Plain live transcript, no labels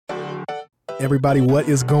Everybody, what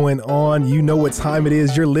is going on? You know what time it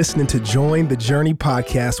is. You're listening to Join the Journey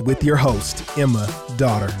podcast with your host, Emma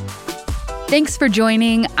Daughter. Thanks for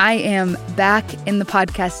joining. I am back in the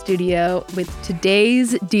podcast studio with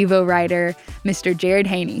today's Devo writer, Mr. Jared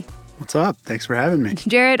Haney. What's up? Thanks for having me.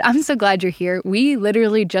 Jared, I'm so glad you're here. We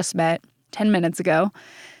literally just met 10 minutes ago.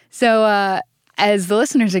 So as the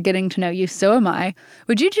listeners are getting to know you, so am I.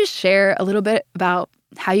 Would you just share a little bit about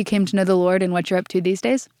how you came to know the Lord and what you're up to these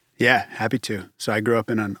days? Yeah, happy to. So I grew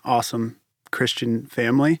up in an awesome Christian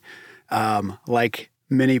family. Like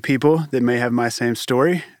many people that may have my same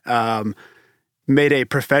story, made a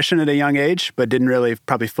profession at a young age, but didn't really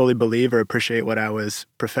probably fully believe or appreciate what I was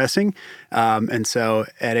professing. And so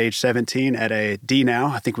at age 17, at a D now,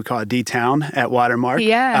 I think we call it D-Town at Watermark,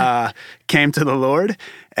 came to the Lord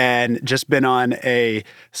and just been on a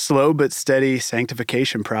slow but steady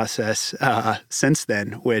sanctification process since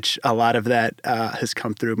then, which a lot of that has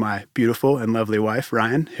come through my beautiful and lovely wife,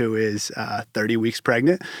 Ryan, who is 30 weeks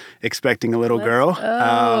pregnant, expecting a little girl.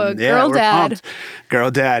 Girl dad. Girl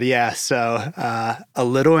dad, yeah. So a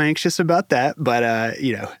little anxious about that, but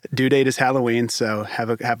due date is Halloween, so have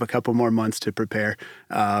a couple more months to prepare.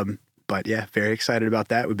 But yeah, very excited about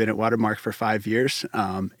that. We've been at Watermark for 5 years,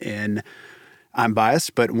 and I'm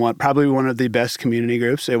biased, but probably one of the best community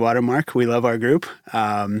groups at Watermark. We love our group.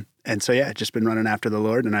 And so, yeah, just been running after the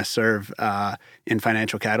Lord. And I serve in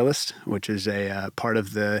Financial Catalyst, which is a part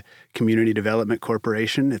of the Community Development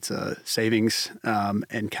Corporation. It's a savings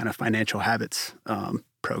and kind of financial habits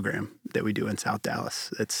program that we do in South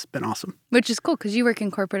Dallas. It's been awesome. Which is cool because you work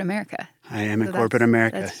in corporate America. I am in corporate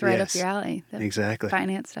America. That's right up your alley. Exactly.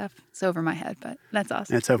 Finance stuff. It's over my head, but that's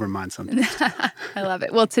awesome. It's over mine sometimes. I love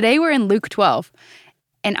it. Well, today we're in Luke 12,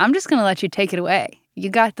 and I'm just going to let you take it away.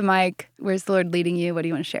 You got the mic. Where's the Lord leading you? What do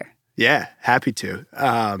you want to share? Yeah, happy to.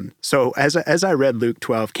 So as I read Luke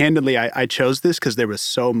 12, candidly, I chose this because there was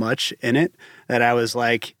so much in it that I was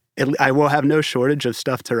like, I will have no shortage of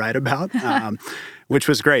stuff to write about, which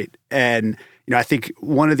was great. And, I think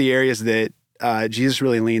one of the areas that Jesus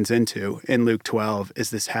really leans into in Luke 12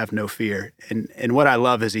 is this have no fear. And what I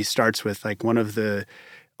love is he starts with like one of the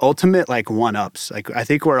ultimate like one-ups. Like I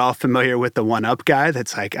think we're all familiar with the one-up guy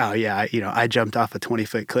that's like, oh yeah, I jumped off a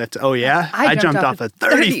 20-foot cliff. Oh yeah, I jumped off a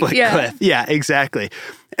 30-foot cliff. Yeah, exactly.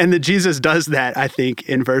 And that Jesus does that, I think,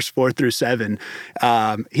 in verse 4-7.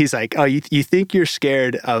 He's like, oh, you think you're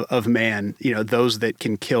scared of man, those that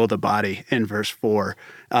can kill the body in verse 4.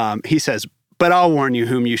 He says, but I'll warn you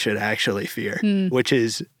whom you should actually fear, which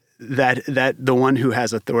is that the one who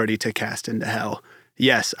has authority to cast into hell.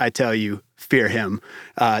 Yes, I tell you, fear him,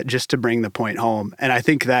 just to bring the point home. And I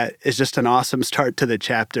think that is just an awesome start to the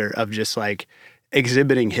chapter of just like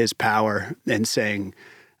exhibiting his power and saying,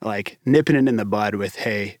 like nipping it in the bud with,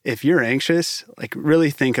 hey, if you're anxious, like really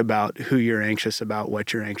think about who you're anxious about,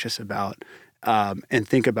 what you're anxious about, and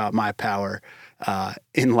think about my power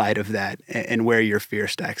in light of that and where your fear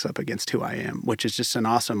stacks up against who I am, which is just an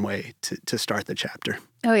awesome way to start the chapter.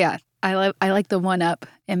 Oh, yeah. I like the one-up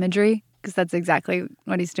imagery because that's exactly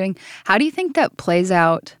what he's doing. How do you think that plays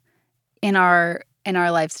out in our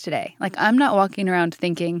lives today? Like, I'm not walking around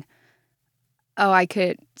thinking, oh,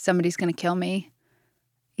 somebody's going to kill me.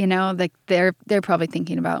 Like they're probably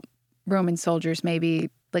thinking about Roman soldiers, maybe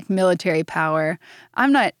like military power.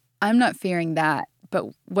 I'm not fearing that, but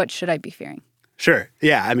what should I be fearing? Sure.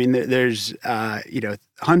 Yeah. I mean, there's,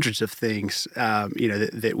 hundreds of things,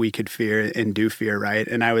 that we could fear and do fear, right?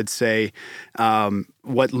 And I would say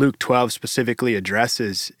what Luke 12 specifically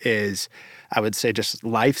addresses is, I would say, just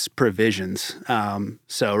life's provisions.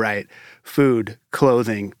 Right, food,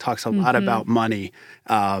 clothing, talks a lot about money.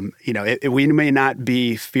 We may not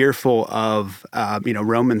be fearful of,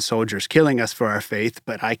 Roman soldiers killing us for our faith,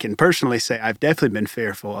 but I can personally say I've definitely been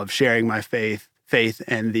fearful of sharing my faith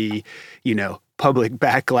and the, public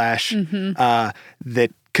backlash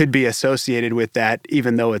that could be associated with that,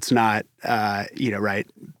 even though it's not,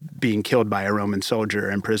 being killed by a Roman soldier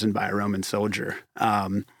or imprisoned by a Roman soldier.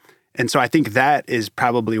 And so I think that is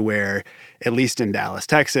probably where, at least in Dallas,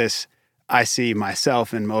 Texas, I see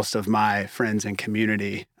myself and most of my friends and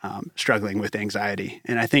community struggling with anxiety.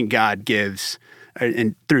 And I think God gives,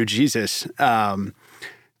 and through Jesus,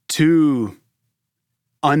 two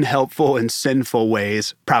unhelpful and sinful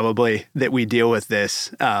ways probably that we deal with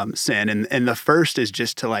this sin. And the first is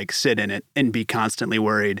just to like sit in it and be constantly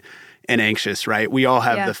worried and anxious, right? We all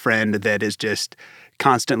have the friend that is just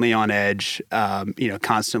constantly on edge,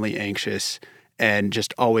 constantly anxious and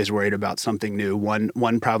just always worried about something new.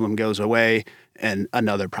 One problem goes away and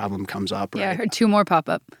another problem comes up, right? Yeah, or two more pop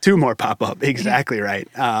up. Exactly right.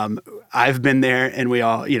 I've been there and we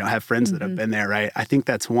all, have friends that have been there, right? I think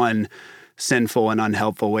that's one sinful and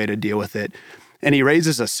unhelpful way to deal with it. And he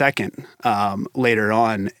raises a second later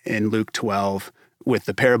on in Luke 12 with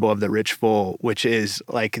the parable of the rich fool, which is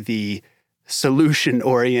like the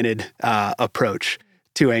solution-oriented approach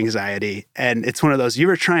to anxiety. And it's one of those, you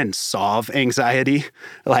ever try and solve anxiety?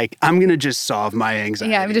 Like, I'm going to just solve my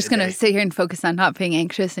anxiety. Yeah, I'm just going to sit here and focus on not being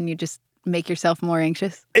anxious, and you just make yourself more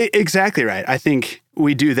anxious. Exactly right. I think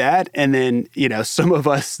we do that. And then, some of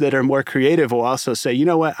us that are more creative will also say, you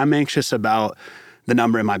know what, I'm anxious about the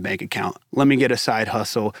number in my bank account. Let me get a side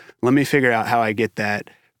hustle. Let me figure out how I get that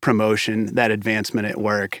promotion, that advancement at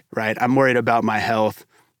work, right? I'm worried about my health.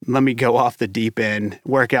 Let me go off the deep end,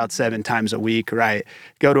 work out 7 times a week, right?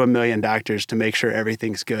 Go to 1 million doctors to make sure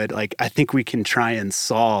everything's good. Like, I think we can try and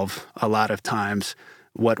solve a lot of times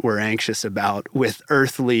what we're anxious about with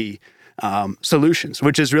earthly solutions,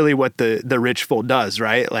 which is really what the rich fool does,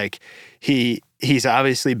 right? Like, he's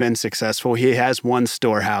obviously been successful. He has one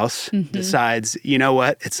storehouse, decides, you know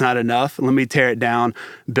what, it's not enough. Let me tear it down,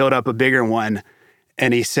 build up a bigger one.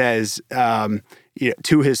 And he says,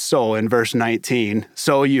 to his soul in verse 19,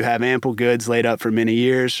 "Soul, you have ample goods laid up for many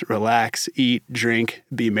years. Relax, eat, drink,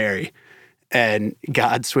 be merry." And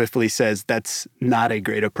God swiftly says, that's not a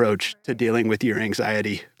great approach to dealing with your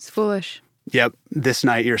anxiety. It's foolish. Yep. This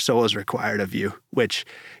night your soul is required of you, which,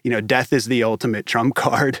 death is the ultimate trump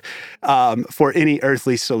card for any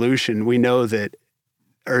earthly solution. We know that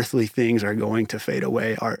earthly things are going to fade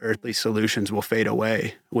away. Our earthly solutions will fade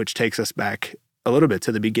away, which takes us back a little bit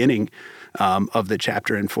to the beginning of the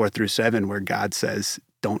chapter in 4-7, where God says,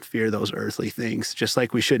 don't fear those earthly things. Just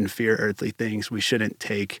like we shouldn't fear earthly things, we shouldn't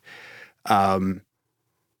take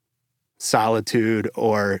solitude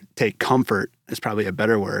or take comfort, is probably a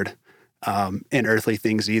better word, in earthly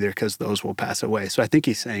things either, because those will pass away. So I think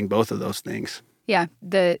he's saying both of those things. Yeah.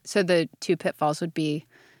 So the 2 pitfalls would be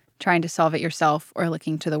trying to solve it yourself or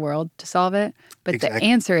looking to the world to solve it. But exactly. The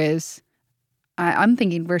answer is, I'm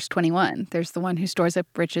thinking verse 21. There's the one who stores up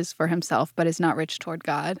riches for himself, but is not rich toward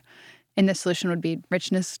God. And the solution would be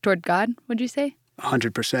richness toward God, would you say?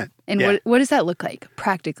 100%. And what does that look like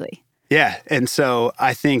practically? Yeah. And so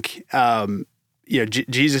I think,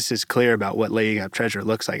 Jesus is clear about what laying up treasure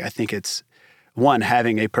looks like. I think it's, one,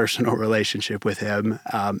 having a personal relationship with him,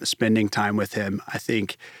 spending time with him. I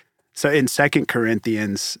think, so in 2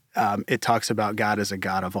 Corinthians, it talks about God as a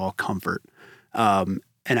God of all comfort. And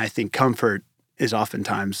I think comfort is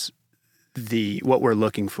oftentimes what we're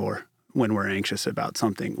looking for when we're anxious about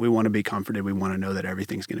something. We want to be comforted. We want to know that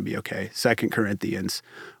everything's going to be okay. 2 Corinthians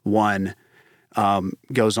 1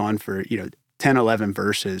 goes on for 10, 11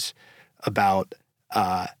 verses about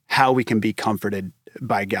how we can be comforted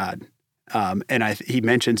by God. And he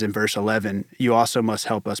mentions in verse 11, you also must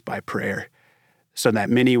help us by prayer, so that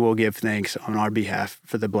many will give thanks on our behalf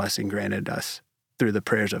for the blessing granted us through the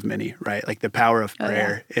prayers of many, right? Like, the power of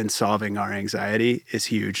prayer in solving our anxiety is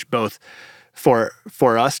huge, both for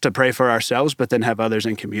us to pray for ourselves, but then have others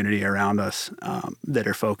in community around us that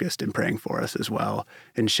are focused and praying for us as well,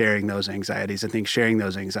 and sharing those anxieties. I think sharing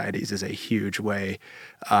those anxieties is a huge way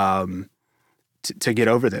to get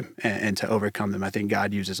over them and to overcome them. I think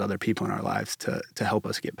God uses other people in our lives to help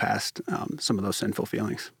us get past some of those sinful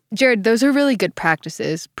feelings. Jared, those are really good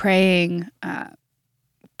practices. Praying,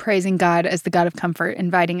 praising God as the God of comfort,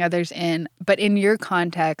 inviting others in. But in your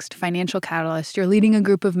context, Financial Catalyst, you're leading a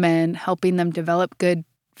group of men, helping them develop good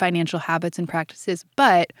financial habits and practices.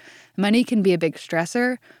 But money can be a big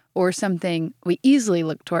stressor, or something we easily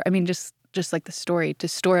look toward. I mean, just like the story, to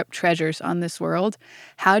store up treasures on this world.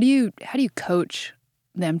 How do you coach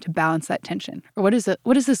them to balance that tension? Or what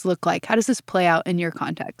does this look like? How does this play out in your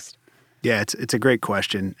context? Yeah, it's a great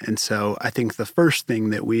question. And so I think the first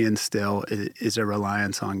thing that we instill is a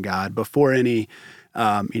reliance on God. Before any,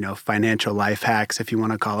 financial life hacks, if you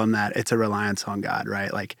want to call them that, it's a reliance on God,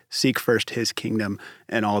 right? Like, seek first his kingdom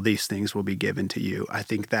and all these things will be given to you. I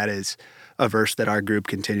think that is a verse that our group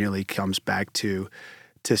continually comes back to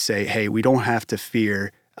say, hey, we don't have to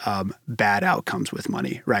fear bad outcomes with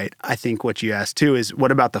money, right? I think what you asked too is,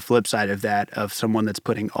 what about the flip side of that, of someone that's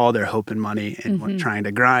putting all their hope in money and trying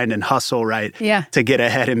to grind and hustle, right? Yeah. To get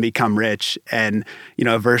ahead and become rich. And,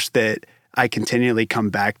 a verse that I continually come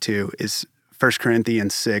back to is 1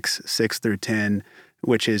 Corinthians 6:6-10,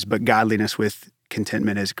 which is, but godliness with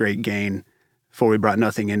contentment is great gain, for we brought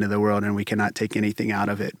nothing into the world and we cannot take anything out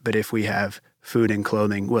of it. But if we have food and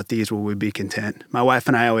clothing, with these will we be content. My wife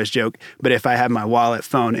and I always joke, but if I have my wallet,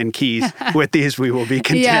 phone, and keys, with these we will be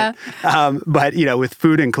content. Yeah. But with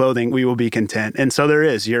food and clothing, we will be content. And so there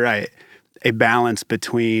is, you're right, a balance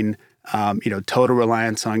between total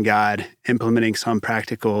reliance on God, implementing some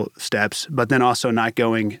practical steps, but then also not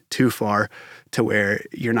going too far to where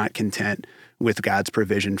you're not content with God's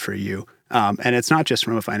provision for you. And it's not just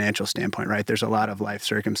from a financial standpoint, right? There's a lot of life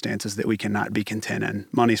circumstances that we cannot be content in.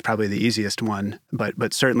 Money's probably the easiest one,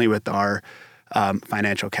 but certainly with our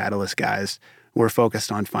financial catalyst guys, we're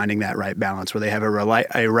focused on finding that right balance where they have a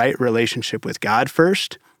right relationship with God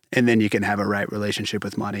first, and then you can have a right relationship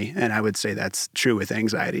with money. And I would say that's true with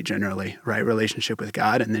anxiety generally, right relationship with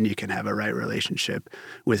God, and then you can have a right relationship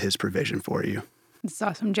with his provision for you. It's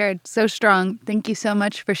awesome, Jared. So strong. Thank you so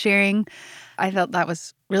much for sharing. I felt that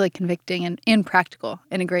was really convicting and practical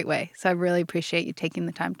in a great way. So I really appreciate you taking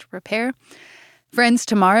the time to prepare. Friends,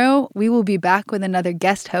 tomorrow we will be back with another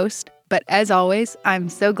guest host. But as always, I'm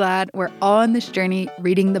so glad we're all on this journey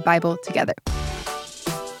reading the Bible together.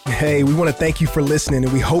 Hey, we want to thank you for listening,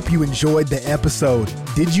 and we hope you enjoyed the episode.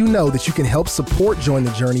 Did you know that you can help support Join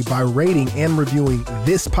the Journey by rating and reviewing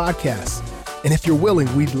this podcast? And if you're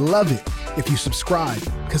willing, we'd love it if you subscribe,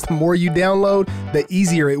 because the more you download, the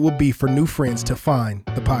easier it will be for new friends to find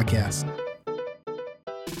the podcast.